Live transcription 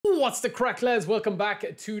What's the crack, lads? Welcome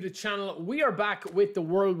back to the channel. We are back with the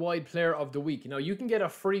Worldwide Player of the Week. Now, you can get a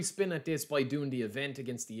free spin at this by doing the event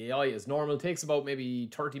against the AI as normal. It takes about maybe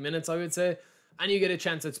 30 minutes, I would say. And you get a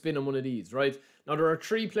chance at spinning one of these, right? Now, there are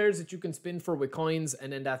 3 players that you can spin for with coins,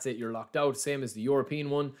 and then that's it. You're locked out, same as the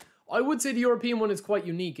European one. I would say the European one is quite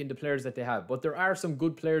unique in the players that they have, but there are some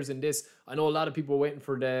good players in this. I know a lot of people are waiting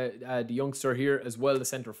for the youngster here as well, the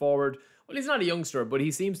centre forward. Well, he's not a youngster, but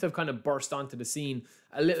he seems to have kind of burst onto the scene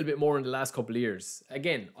a little bit more in the last couple of years.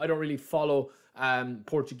 Again, I don't really follow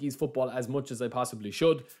Portuguese football as much as I possibly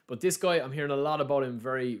should, but this guy, I'm hearing a lot about him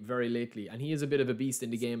very, very lately, and he is a bit of a beast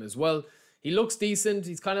in the game as well. He looks decent.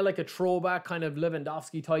 He's kind of like a throwback, kind of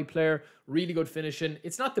Lewandowski type player. Really good finishing.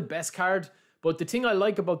 It's not the best card, but the thing I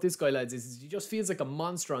like about this guy, lads, is he just feels like a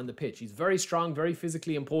monster on the pitch. He's very strong, very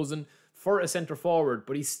physically imposing for a centre forward,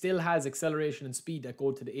 but he still has acceleration and speed that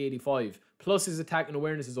go to the 85. Plus his attack and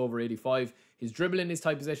awareness is over 85. His dribbling, his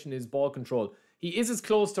tight possession, his ball control. He is as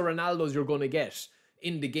close to Ronaldo as you're going to get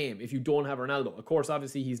in the game if you don't have Ronaldo. Of course,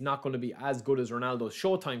 obviously, he's not going to be as good as Ronaldo's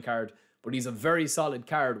Showtime card, but he's a very solid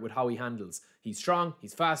card with how he handles. He's strong,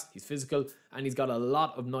 he's fast, he's physical, and he's got a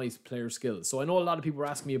lot of nice player skills. So I know a lot of people are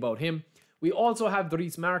asking me about him. We also have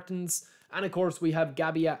Dries Mertens, and of course we have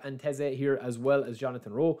Gabia and Teze here, as well as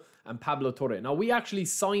Jonathan Rowe and Pablo Torre. Now, we actually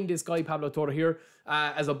signed this guy, Pablo Torre, here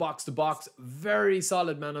as a box-to-box. Very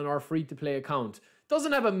solid man on our free-to-play account.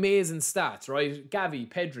 Doesn't have amazing stats, right? Gavi,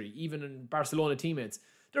 Pedri, even in Barcelona teammates,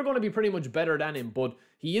 they're going to be pretty much better than him, but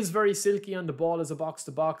he is very silky on the ball as a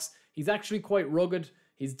box-to-box. He's actually quite rugged.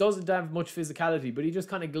 He doesn't have much physicality, but he just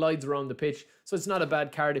kind of glides around the pitch, so it's not a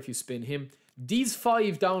bad card if you spin him. These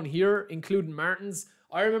 5 down here, including Mertens,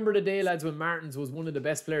 I remember the day, lads, when Mertens was one of the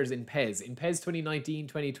best players in PES. In PES 2019,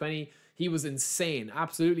 2020, he was insane,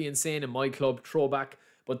 absolutely insane in my club, throwback.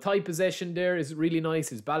 But tight possession there is really nice,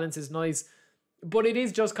 his balance is nice. But it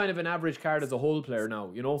is just kind of an average card as a whole player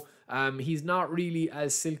now, you know. He's not really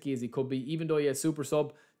as silky as he could be, even though he has super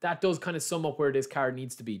sub. That does kind of sum up where this card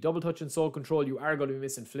needs to be. Double touch and soul control, you are going to be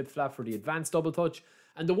missing flip flap for the advanced double touch.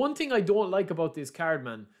 And the one thing I don't like about this card,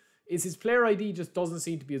 man, is his player ID just doesn't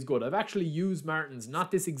seem to be as good. I've actually used Mertens, not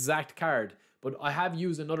this exact card, but I have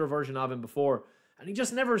used another version of him before. And he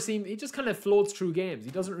just never seemed, he just kind of floats through games.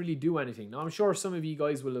 He doesn't really do anything. Now, I'm sure some of you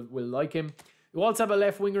guys will like him. You also have a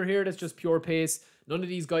left winger here that's just pure pace. None of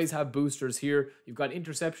these guys have boosters here. You've got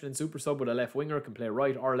interception and super sub with a left winger, can play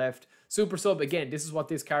right or left. Super sub, again, this is what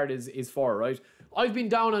this card is for, right? I've been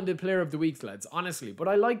down on the player of the week, lads, honestly. But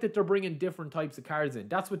I like that they're bringing different types of cards in.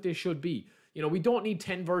 That's what this should be. You know, we don't need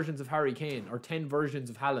 10 versions of Harry Kane or 10 versions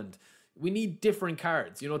of Haaland. We need different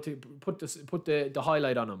cards, you know, to put the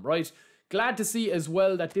highlight on them, right? Glad to see as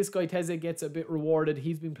well that this guy Teze gets a bit rewarded.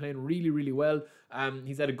 He's been playing really, really well.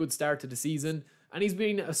 He's had a good start to the season. And he's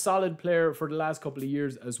been a solid player for the last couple of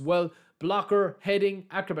years as well. Blocker, heading,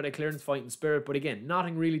 acrobatic clearance, fighting spirit. But again,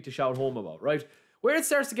 nothing really to shout home about, right? Where it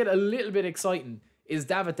starts to get a little bit exciting is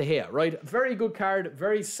David De Gea, right? Very good card,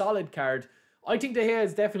 very solid card. I think De Gea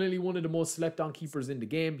is definitely one of the most slept-on keepers in the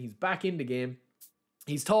game. He's back in the game.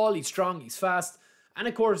 He's tall, he's strong, he's fast. And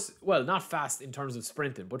of course, well, not fast in terms of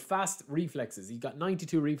sprinting, but fast reflexes. He's got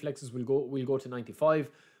 92 reflexes, we'll go to 95.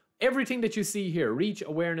 Everything that you see here, reach,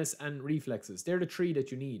 awareness, and reflexes, they're the 3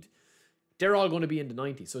 that you need. They're all going to be in the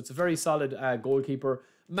 90, so it's a very solid goalkeeper.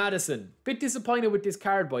 Madison, bit disappointed with this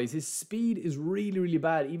card, boys. His speed is really, really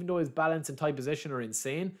bad, even though his balance and tight possession are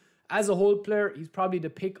insane. As a whole player, he's probably the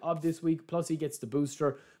pick of this week, plus he gets the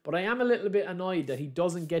booster. But I am a little bit annoyed that he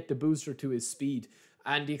doesn't get the booster to his speed.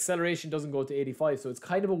 And the acceleration doesn't go to 85, so it's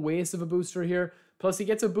kind of a waste of a booster here. Plus, he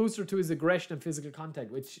gets a booster to his aggression and physical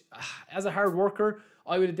contact, which, as a hard worker,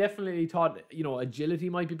 I would have definitely thought, you know, agility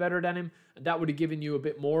might be better than him. And that would have given you a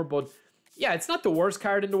bit more. But, yeah, it's not the worst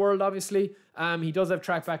card in the world, obviously. He does have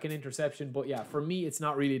track back and interception. But, yeah, for me, it's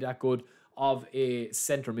not really that good of a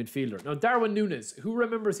centre midfielder. Now, Darwin Núñez, who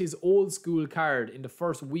remembers his old school card in the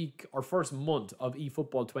first week or first month of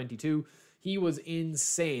eFootball 22? He was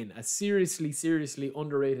insane. A seriously, seriously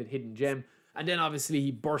underrated hidden gem. And then, obviously, he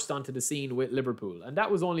burst onto the scene with Liverpool. And that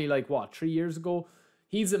was only, like, what, 3 years ago?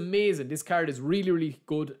 He's amazing. This card is really, really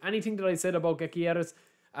good. Anything that I said about Gutierrez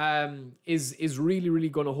is really, really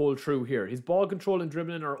going to hold true here. His ball control and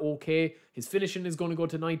dribbling are okay. His finishing is going to go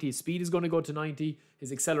to 90. His speed is going to go to 90.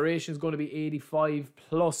 His acceleration is going to be 85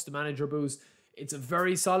 plus the manager boost. It's a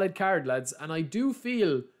very solid card, lads. And I do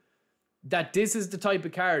feel that this is the type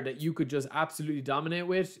of card that you could just absolutely dominate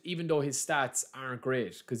with, even though his stats aren't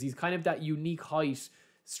great. Because he's kind of that unique height,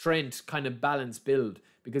 strength, kind of balance build.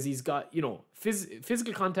 Because he's got, you know,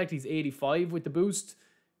 physical contact, he's 85 with the boost.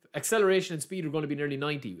 acceleration and speed are going to be nearly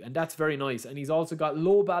 90, and that's very nice. And he's also got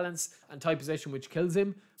low balance and tight possession, which kills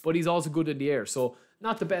him, but he's also good in the air. So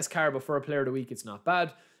not the best card, but for a player of the week, it's not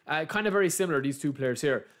bad. Kind of very similar, these two players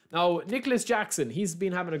here. Now, Nicholas Jackson, he's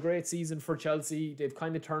been having a great season for Chelsea. They've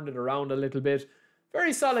kind of turned it around a little bit.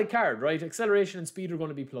 Very solid card, right? Acceleration and speed are going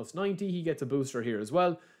to be plus 90. He gets a booster here as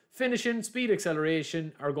well. Finishing, speed,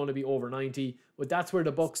 acceleration are going to be over 90. But that's where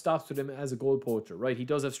the buck stops with him as a goal poacher, right? He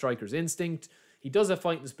does have striker's instinct. He does have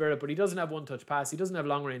fighting spirit, but he doesn't have one-touch pass. He doesn't have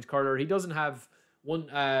long-range curler. He doesn't have one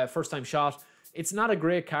first-time shot. It's not a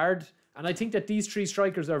great card. And I think that these three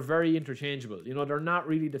strikers are very interchangeable. You know, they're not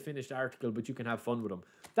really the finished article, but you can have fun with them.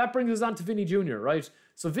 That brings us on to Vinny Jr., right?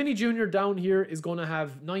 So Vinny Jr. down here is going to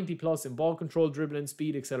have 90 plus in ball control, dribbling,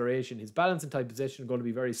 speed, acceleration. His balance and tight possession are going to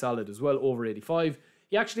be very solid as well, over 85.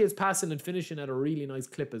 He actually has passing and finishing at a really nice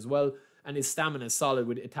clip as well. And his stamina is solid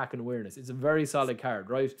with attack and awareness. It's a very solid card,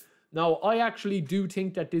 right? Now, I actually do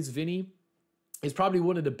think that this Vinny is probably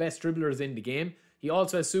one of the best dribblers in the game. He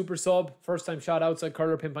also has super sub, first time shot, outside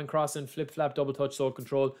curler, pimp and crossing, flip flap, double touch, soul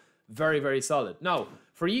control. Very, very solid. Now,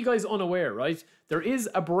 for you guys unaware, right, there is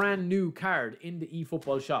a brand new card in the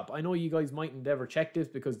eFootball shop. I know you guys mightn't ever check this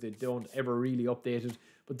because they don't ever really update it,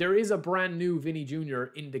 but there is a brand new Vinny Jr.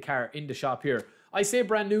 in the shop here. I say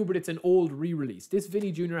brand new, but it's an old re-release. This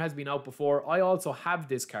Vinny Jr. has been out before. I also have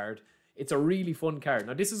this card. It's a really fun card.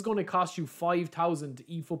 Now, this is going to cost you 5,000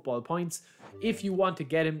 eFootball points. If you want to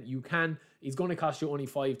get him, you can. He's going to cost you only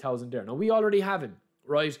 5,000 there. Now, we already have him,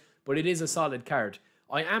 right? But it is a solid card.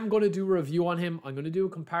 I am going to do a review on him. I'm going to do a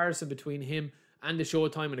comparison between him and the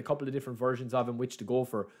Showtime and a couple of different versions of him, which to go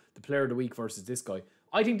for the player of the week versus this guy.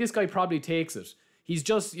 I think this guy probably takes it. He's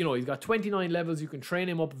just, you know, he's got 29 levels. You can train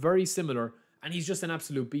him up very similar, and he's just an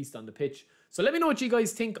absolute beast on the pitch. So let me know what you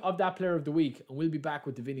guys think of that player of the week, and we'll be back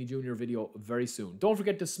with the Vinny Jr. video very soon. Don't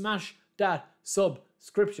forget to smash that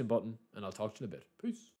subscription button, and I'll talk to you in a bit. Peace.